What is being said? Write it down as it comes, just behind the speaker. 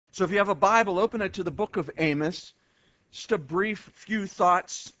So if you have a Bible, open it to the book of Amos. Just a brief few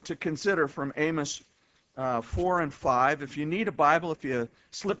thoughts to consider from Amos 4 and 5. If you need a Bible, if you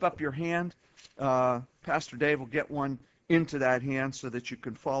slip up your hand, Pastor Dave will get one into that hand so that you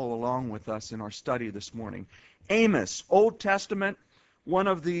can follow along with us in our study this morning. Amos, Old Testament, one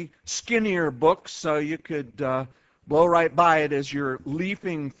of the skinnier books, so you could blow right by it as you're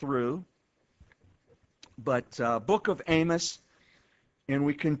leafing through. But book of Amos, and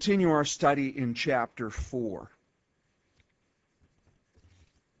we continue our study in chapter 4.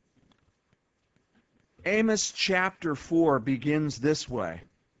 Amos chapter 4 begins this way.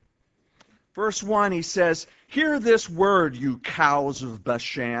 Verse 1, he says, "Hear this word, you cows of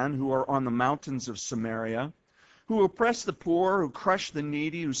Bashan, who are on the mountains of Samaria, who oppress the poor, who crush the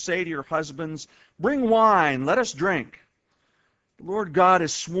needy, who say to your husbands, 'Bring wine, let us drink.' The Lord God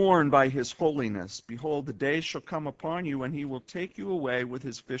has sworn by his holiness, behold, the days shall come upon you when he will take you away with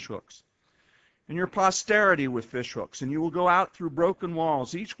his fishhooks, and your posterity with fishhooks, and you will go out through broken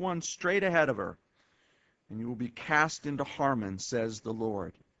walls, each one straight ahead of her, and you will be cast into Harmon, says the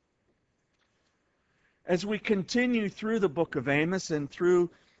Lord." As we continue through the book of Amos and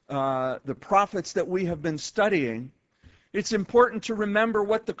through the prophets that we have been studying, it's important to remember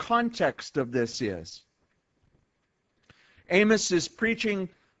what the context of this is. Amos is preaching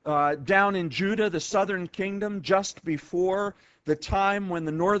down in Judah, the southern kingdom, just before the time when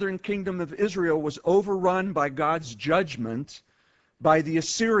the northern kingdom of Israel was overrun by God's judgment by the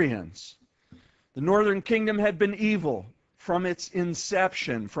Assyrians. The northern kingdom had been evil from its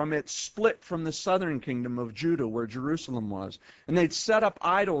inception, from its split from the southern kingdom of Judah, where Jerusalem was. And they'd set up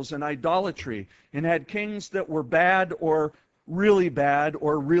idols and idolatry and had kings that were bad or really bad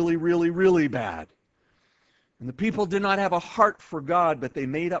or really, really, really bad. And the people did not have a heart for God, but they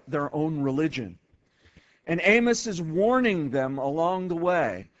made up their own religion. And Amos is warning them along the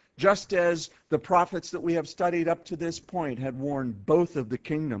way, just as the prophets that we have studied up to this point had warned both of the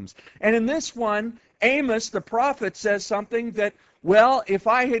kingdoms. And in this one, Amos, the prophet, says something that, well, if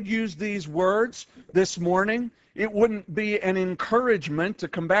I had used these words this morning, it wouldn't be an encouragement to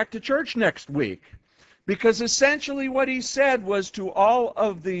come back to church next week. Because essentially what he said was to all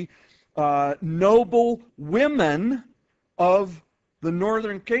of the noble women of the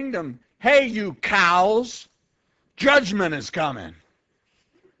northern kingdom, "Hey, you cows, judgment is coming."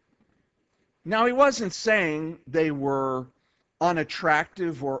 Now, he wasn't saying they were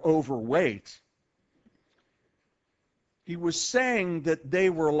unattractive or overweight. He was saying that they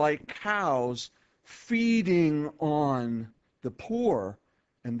were like cows feeding on the poor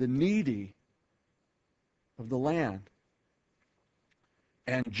and the needy of the land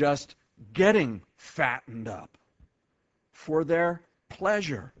and just getting fattened up for their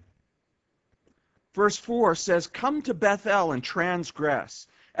pleasure. Verse 4 says, "Come to Bethel and transgress.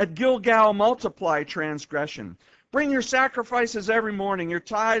 At Gilgal multiply transgression. Bring your sacrifices every morning, your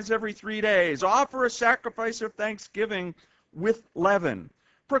tithes every 3 days. Offer a sacrifice of thanksgiving with leaven.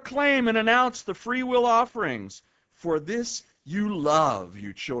 Proclaim and announce the freewill offerings. For this you love,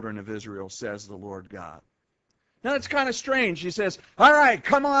 you children of Israel, says the Lord God." Now it's kind of strange. He says, all right,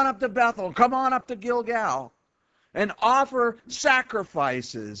 come on up to Bethel, come on up to Gilgal, and offer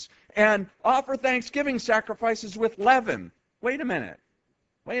sacrifices, and offer thanksgiving sacrifices with leaven. Wait a minute,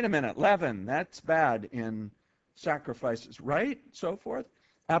 leaven, that's bad in sacrifices, right? So forth?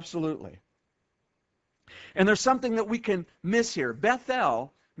 Absolutely. And there's something that we can miss here.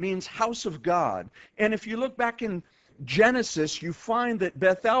 Bethel means house of God. And if you look back in Genesis, you find that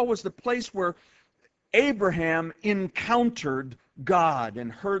Bethel was the place where Abraham encountered God and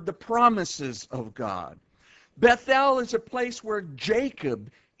heard the promises of God. Bethel is a place where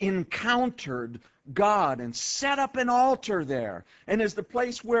Jacob encountered God and set up an altar there, and is the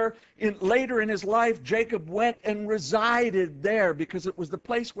place where later in his life Jacob went and resided there because it was the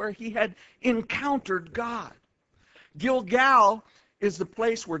place where he had encountered God. Gilgal is the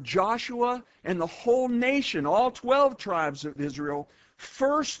place where Joshua and the whole nation, all 12 tribes of Israel,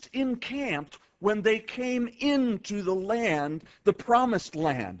 first encamped when they came into the land, the promised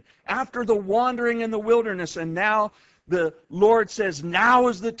land, after the wandering in the wilderness. And now the Lord says, now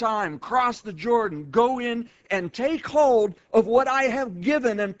is the time. Cross the Jordan. Go in and take hold of what I have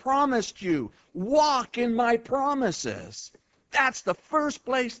given and promised you. Walk in my promises. That's the first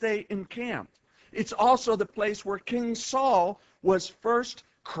place they encamped. It's also the place where King Saul was first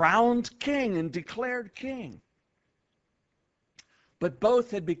crowned king and declared king. But both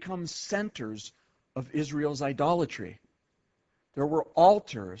had become centers of Israel's idolatry. There were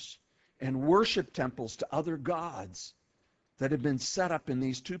altars and worship temples to other gods that had been set up in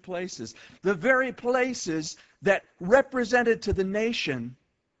these two places. The very places that represented to the nation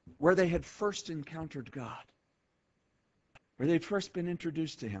where they had first encountered God, where they'd first been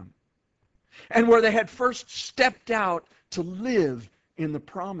introduced to him, and where they had first stepped out to live in the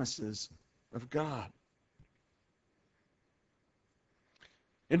promises of God.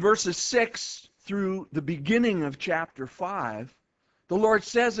 In verses 6 through the beginning of chapter 5, the Lord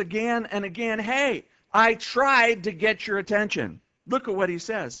says again and again, hey, I tried to get your attention. Look at what he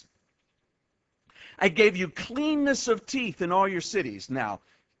says. I gave you cleanness of teeth in all your cities. Now,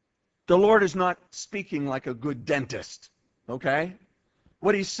 the Lord is not speaking like a good dentist, okay?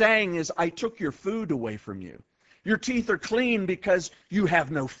 What he's saying is, I took your food away from you. Your teeth are clean because you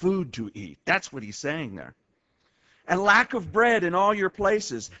have no food to eat. That's what he's saying there. And lack of bread in all your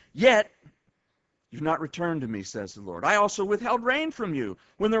places. Yet, you've not returned to me, says the Lord. I also withheld rain from you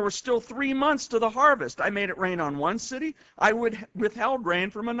when there were still 3 months to the harvest. I made it rain on one city. I withheld rain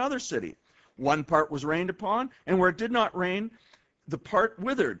from another city. One part was rained upon, and where it did not rain, the part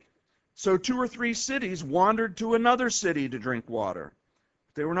withered. So 2 or 3 cities wandered to another city to drink water.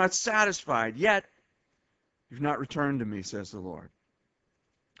 They were not satisfied, yet you've not returned to me, says the Lord.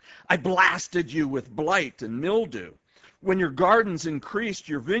 I blasted you with blight and mildew. When your gardens increased,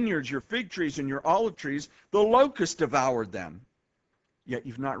 your vineyards, your fig trees, and your olive trees, the locust devoured them. Yet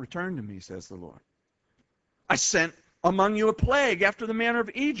you've not returned to me, says the Lord. I sent among you a plague after the manner of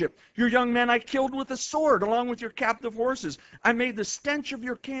Egypt. Your young men I killed with a sword, along with your captive horses. I made the stench of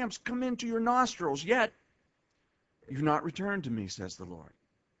your camps come into your nostrils, yet you've not returned to me, says the Lord.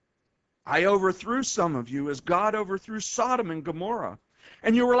 I overthrew some of you as God overthrew Sodom and Gomorrah,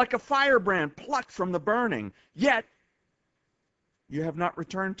 and you were like a firebrand plucked from the burning, yet you have not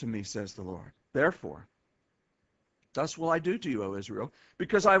returned to me, says the Lord. Therefore, thus will I do to you, O Israel,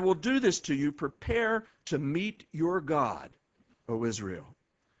 because I will do this to you. Prepare to meet your God, O Israel.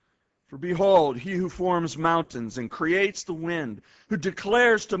 For behold, he who forms mountains and creates the wind, who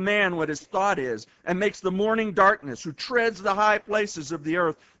declares to man what his thought is, and makes the morning darkness, who treads the high places of the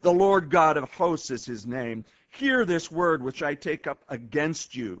earth, the Lord God of hosts is his name. Hear this word which I take up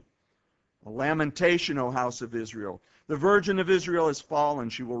against you. A lamentation, O house of Israel. The virgin of Israel is fallen,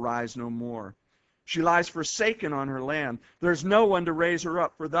 she will rise no more. She lies forsaken on her land. There is no one to raise her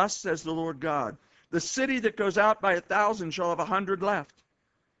up. For thus says the Lord God, the city that goes out by 1,000 shall have 100 left,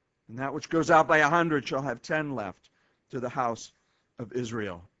 and that which goes out by 100 shall have 10 left to the house of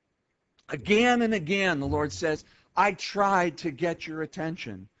Israel. Again and again, the Lord says, I tried to get your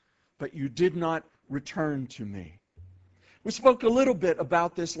attention, but you did not return to me. We spoke a little bit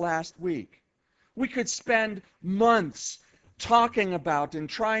about this last week. We could spend months talking about and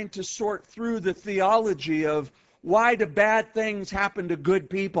trying to sort through the theology of why do bad things happen to good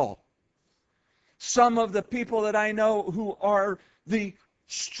people. Some of the people that I know who are the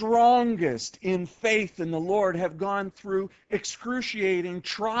strongest in faith in the Lord have gone through excruciating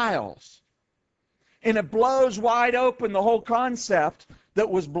trials. And it blows wide open the whole concept that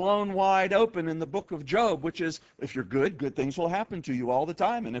was blown wide open in the book of Job, which is, if you're good, good things will happen to you all the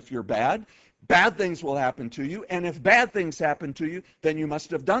time. And if you're bad, bad things will happen to you. And if bad things happen to you, then you must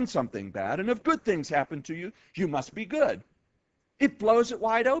have done something bad. And if good things happen to you, you must be good. It blows it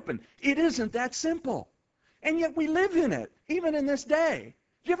wide open. It isn't that simple. And yet we live in it, even in this day.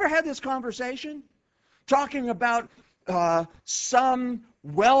 You ever had this conversation? Talking about some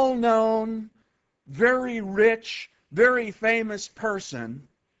well-known, very rich, very famous person,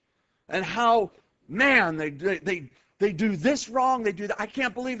 and how, man, they do this wrong, they do that. I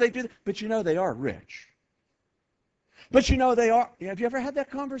can't believe they do that. But you know they are rich. But you know they are. Have you ever had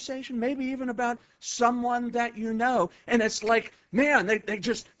that conversation? Maybe even about someone that you know, and it's like, man, they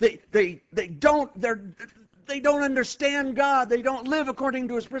don't understand God. They don't live according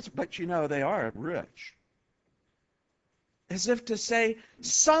to his principles. But you know they are rich. As if to say,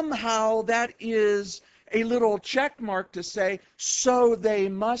 somehow that is a little check mark to say, so they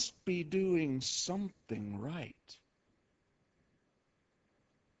must be doing something right.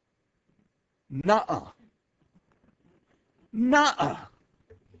 Nuh-uh. Nuh-uh.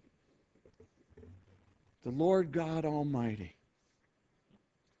 The Lord God Almighty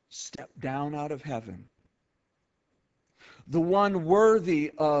stepped down out of heaven, the one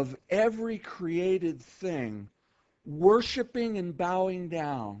worthy of every created thing, worshiping and bowing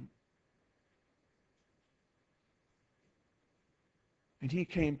down. And he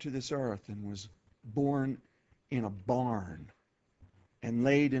came to this earth and was born in a barn and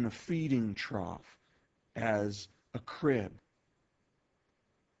laid in a feeding trough as a crib.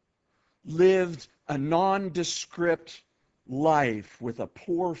 Lived a nondescript life with a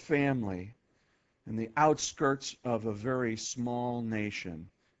poor family in the outskirts of a very small nation,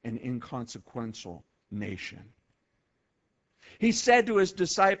 an inconsequential nation. He said to his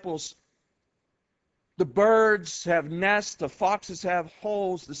disciples, the birds have nests, the foxes have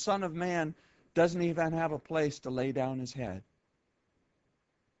holes, the Son of Man doesn't even have a place to lay down his head.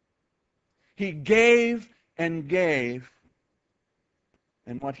 He gave and gave,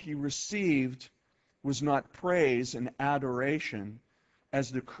 and what he received was not praise and adoration as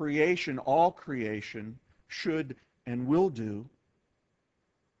the creation, all creation, should and will do,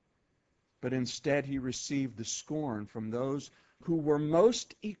 but instead he received the scorn from those who were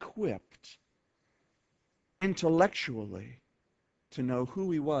most equipped intellectually to know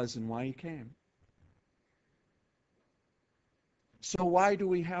who he was and why he came. So why do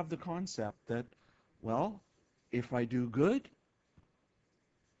we have the concept that, well, if I do good,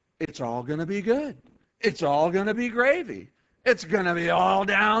 it's all going to be good. It's all going to be gravy. It's going to be all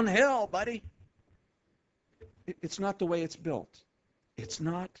downhill, buddy. It's not the way it's built. It's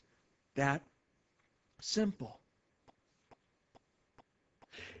not that simple.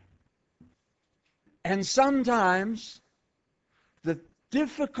 And sometimes the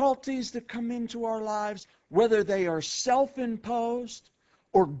difficulties that come into our lives, whether they are self-imposed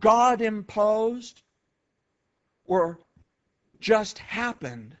or God-imposed or just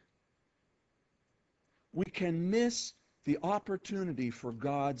happened, we can miss the opportunity for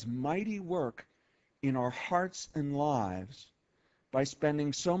God's mighty work in our hearts and lives by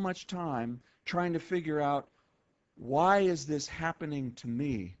spending so much time trying to figure out, why is this happening to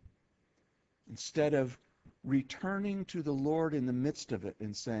me? Instead of returning to the Lord in the midst of it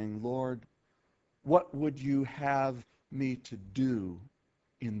and saying, Lord, what would you have me to do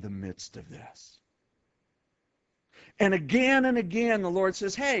in the midst of this? And again, the Lord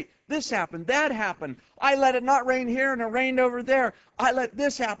says, hey, this happened, that happened. I let it not rain here and it rained over there. I let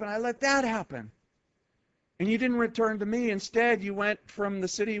this happen, I let that happen. And you didn't return to me. Instead, you went from the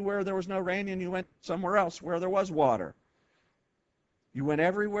city where there was no rain and you went somewhere else where there was water. You went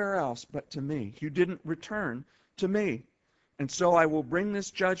everywhere else but to me. You didn't return to me. And so I will bring this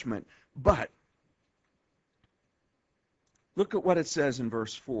judgment. But look at what it says in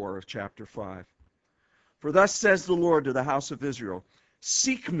verse 4 of chapter 5. For thus says the Lord to the house of Israel,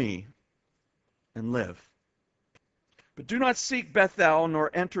 seek me and live. But do not seek Bethel,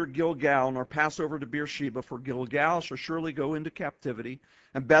 nor enter Gilgal, nor pass over to Beersheba, for Gilgal shall surely go into captivity,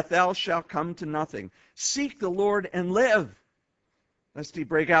 and Bethel shall come to nothing. Seek the Lord and live, lest he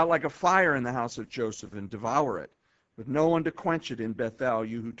break out like a fire in the house of Joseph and devour it, with no one to quench it in Bethel,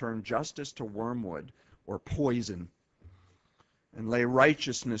 you who turn justice to wormwood or poison, and lay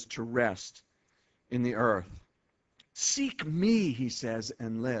righteousness to rest in the earth. Seek me, he says,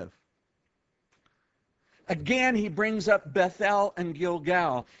 and live. Again, he brings up Bethel and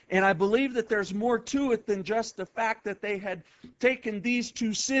Gilgal. And I believe that there's more to it than just the fact that they had taken these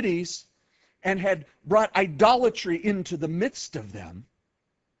two cities and had brought idolatry into the midst of them,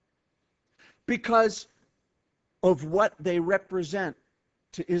 because of what they represent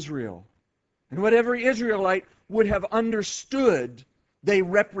to Israel. And what every Israelite would have understood they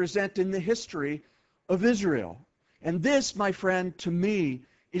represent in the history of Israel. And this, my friend, to me,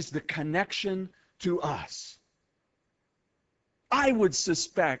 is the connection to us. I would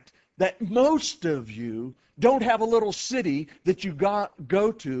suspect that most of you don't have a little city that you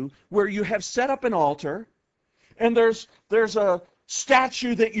go to where you have set up an altar, and there's a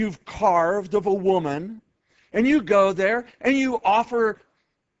statue that you've carved of a woman, and you go there and you offer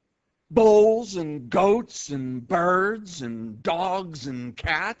bulls and goats and birds and dogs and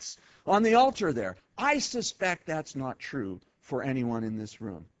cats on the altar there. I suspect that's not true for anyone in this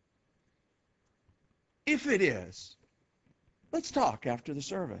room. If it is, let's talk after the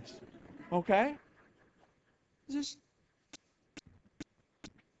service, okay?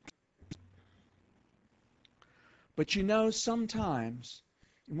 But you know, sometimes,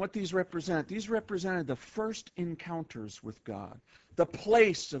 and what these represented the first encounters with God, the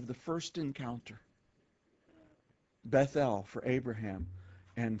place of the first encounter. Bethel for Abraham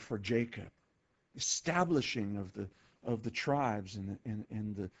and for Jacob, establishing of the tribes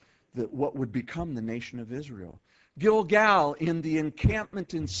and what would become the nation of Israel. Gilgal in the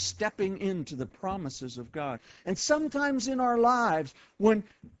encampment and stepping into the promises of God. And sometimes in our lives, when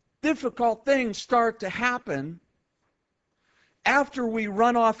difficult things start to happen, after we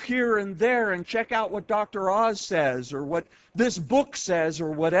run off here and there and check out what Dr. Oz says or what this book says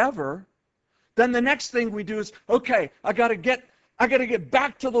or whatever, then the next thing we do is, okay, I got to get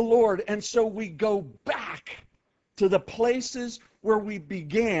back to the Lord. And so we go back to the places where we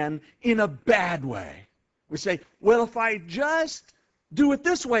began in a bad way. We say, well, if I just do it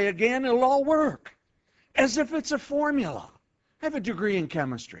this way again, it'll all work. As if it's a formula. I have a degree in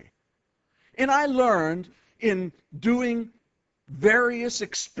chemistry. And I learned in doing various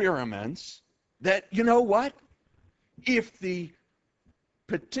experiments that, you know what? If the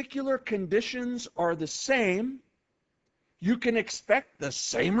particular conditions are the same, you can expect the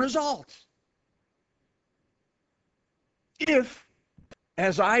same results. If,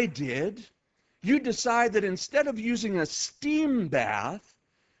 as I did, you decide that instead of using a steam bath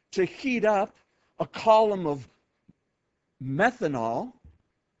to heat up a column of methanol,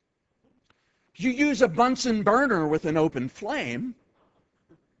 you use a Bunsen burner with an open flame,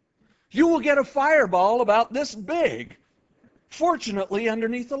 you will get a fireball about this big, fortunately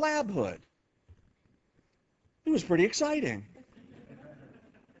underneath the lab hood. It was pretty exciting.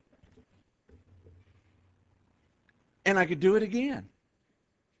 And I could do it again.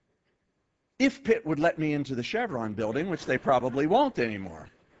 If Pitt would let me into the Chevron building, which they probably won't anymore.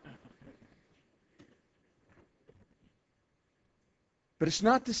 But it's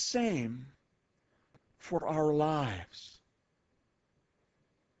not the same for our lives.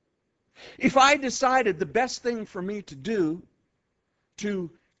 If I decided the best thing for me to do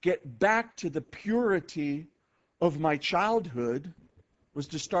to get back to the purity of my childhood was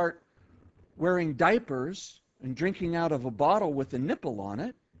to start wearing diapers and drinking out of a bottle with a nipple on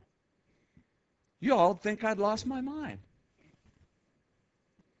it, you all think I'd lost my mind.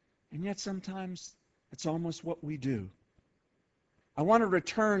 And yet sometimes it's almost what we do. I want to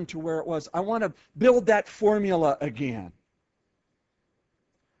return to where it was. I want to build that formula again.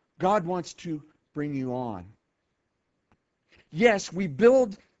 God wants to bring you on. Yes, we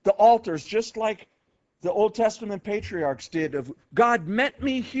build the altars just like the Old Testament patriarchs did of God met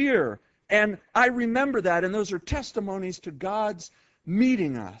me here. And I remember that, and those are testimonies to God's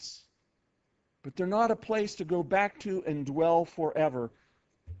meeting us. But they're not a place to go back to and dwell forever.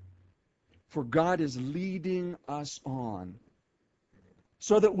 For God is leading us on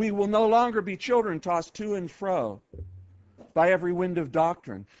so that we will no longer be children tossed to and fro by every wind of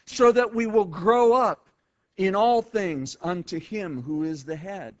doctrine, so that we will grow up in all things unto Him who is the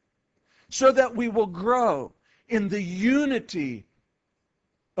head, so that we will grow in the unity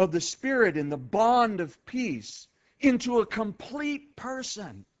of the Spirit, in the bond of peace, into a complete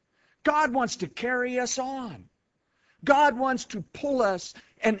person. God wants to carry us on. God wants to pull us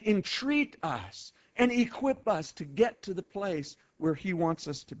and entreat us and equip us to get to the place where He wants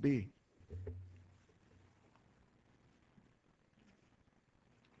us to be.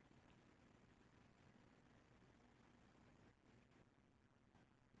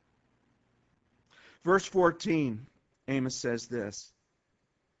 Verse 14, Amos says this: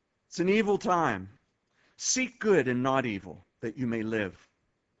 it's an evil time. Seek good and not evil, that you may live,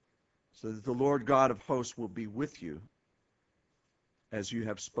 so that the Lord God of hosts will be with you as you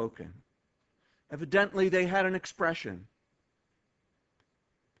have spoken. Evidently, they had an expression.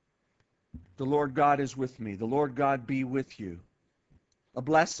 The Lord God is with me. The Lord God be with you. A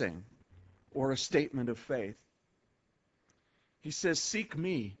blessing or a statement of faith. He says, seek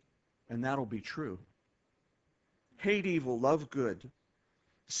me, and that'll be true. Hate evil, love good.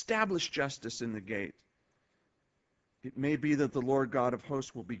 Establish justice in the gate. It may be that the Lord God of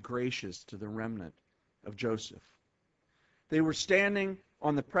hosts will be gracious to the remnant of Joseph. They were standing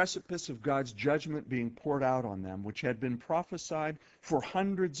on the precipice of God's judgment being poured out on them, which had been prophesied for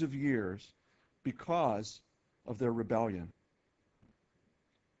hundreds of years because of their rebellion.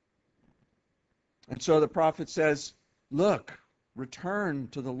 And so the prophet says, look, return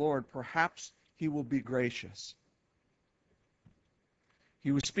to the Lord. Perhaps He will be gracious.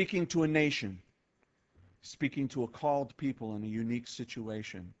 He was speaking to a nation, speaking to a called people in a unique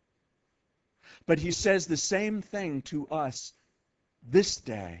situation. But He says the same thing to us this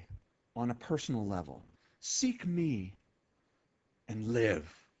day on a personal level. Seek me and live.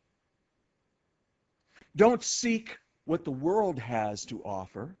 Don't seek what the world has to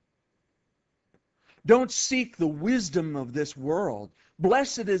offer. Don't seek the wisdom of this world.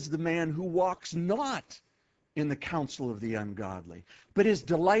 Blessed is the man who walks not in the counsel of the ungodly, but his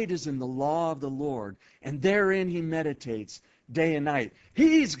delight is in the law of the Lord, and therein he meditates day and night.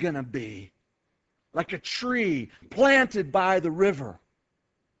 He's going to be like a tree planted by the river.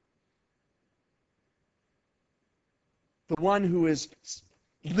 The one who is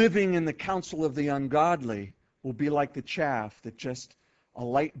living in the counsel of the ungodly will be like the chaff that just a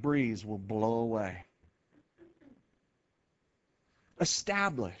light breeze will blow away.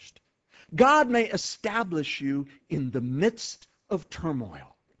 Established. God may establish you in the midst of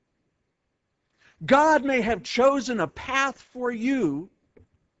turmoil. God may have chosen a path for you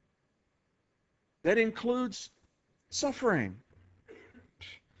that includes suffering.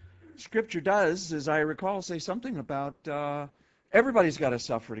 Scripture does, as I recall, say something about everybody's got to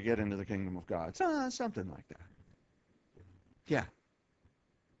suffer to get into the kingdom of God. Something like that. Yeah.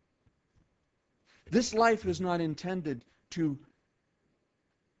 This life is not intended to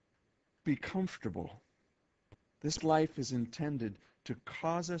be comfortable. This life is intended to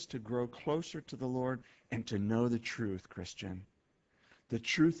cause us to grow closer to the Lord and to know the truth, Christian. The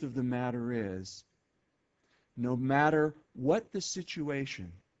truth of the matter is, no matter what the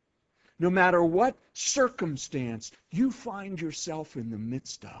situation, no matter what circumstance you find yourself in the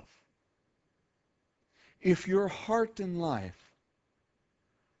midst of, if your heart and life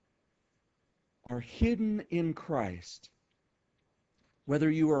are hidden in Christ, whether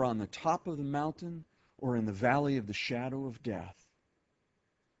you are on the top of the mountain or in the valley of the shadow of death,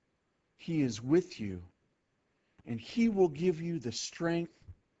 He is with you, and He will give you the strength.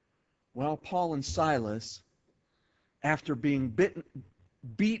 Well, Paul and Silas, after being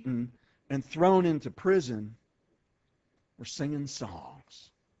beaten and thrown into prison, were singing songs.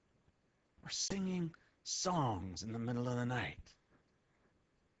 We're singing songs in the middle of the night.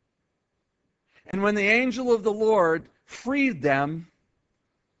 And when the angel of the Lord freed them,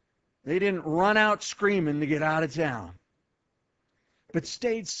 they didn't run out screaming to get out of town, but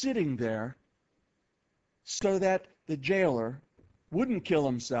stayed sitting there so that the jailer wouldn't kill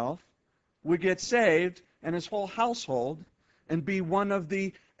himself, would get saved, and his whole household, and be one of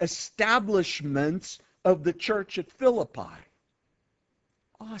the establishments of the church at Philippi.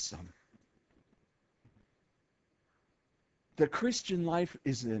 Awesome. The Christian life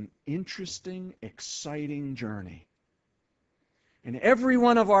is an interesting, exciting journey. And every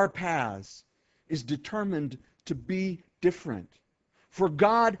one of our paths is determined to be different. For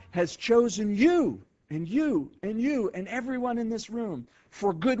God has chosen you, and you, and you, and everyone in this room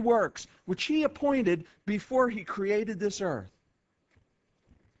for good works, which He appointed before He created this earth.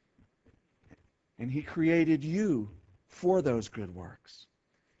 And He created you for those good works.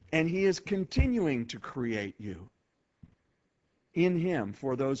 And He is continuing to create you in Him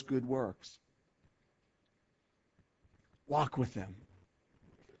for those good works. Walk with Him.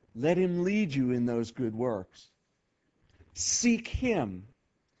 Let Him lead you in those good works. Seek Him,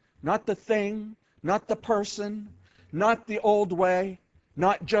 not the thing, not the person, not the old way,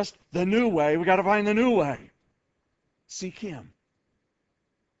 not just the new way. We got to find the new way. Seek Him.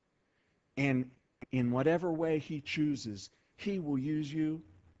 And in whatever way He chooses, He will use you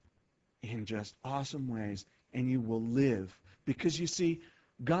in just awesome ways, and you will live. Because you see,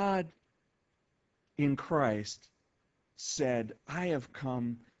 God in Christ said, I have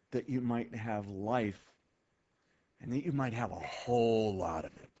come that you might have life, and that you might have a whole lot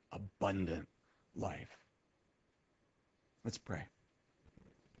of it, abundant life. Let's pray.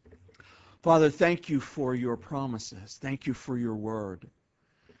 Father, thank you for your promises. Thank you for your word.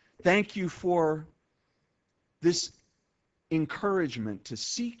 Thank you for this encouragement to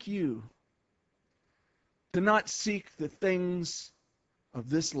seek you, to not seek the things of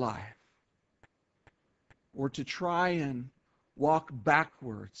this life, or to try and walk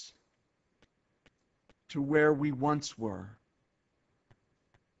backwards to where we once were.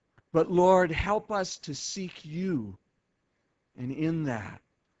 But Lord, help us to seek you, and in that,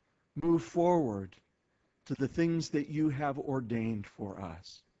 move forward to the things that you have ordained for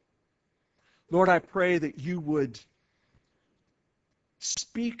us. Lord, I pray that you would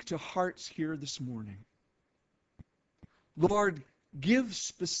speak to hearts here this morning. Lord, give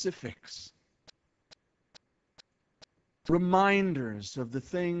specifics, reminders of the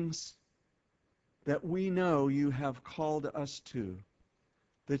things that we know you have called us to,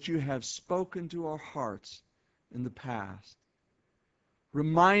 that you have spoken to our hearts in the past.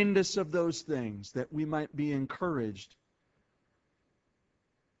 Remind us of those things that we might be encouraged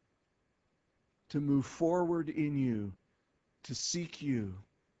to move forward in you, to seek you.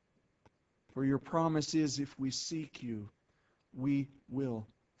 For your promise is, if we seek you, we will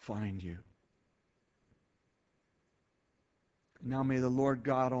find you. Now may the Lord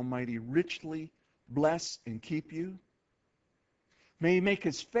God Almighty richly bless and keep you. May He make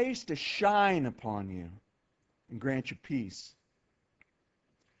His face to shine upon you and grant you peace.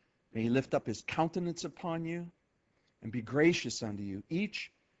 May He lift up His countenance upon you and be gracious unto you each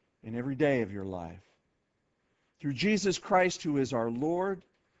and every day of your life. Through Jesus Christ, who is our Lord,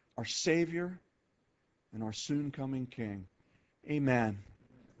 our Savior, and our soon-coming King. Amen.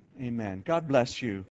 Amen. God bless you.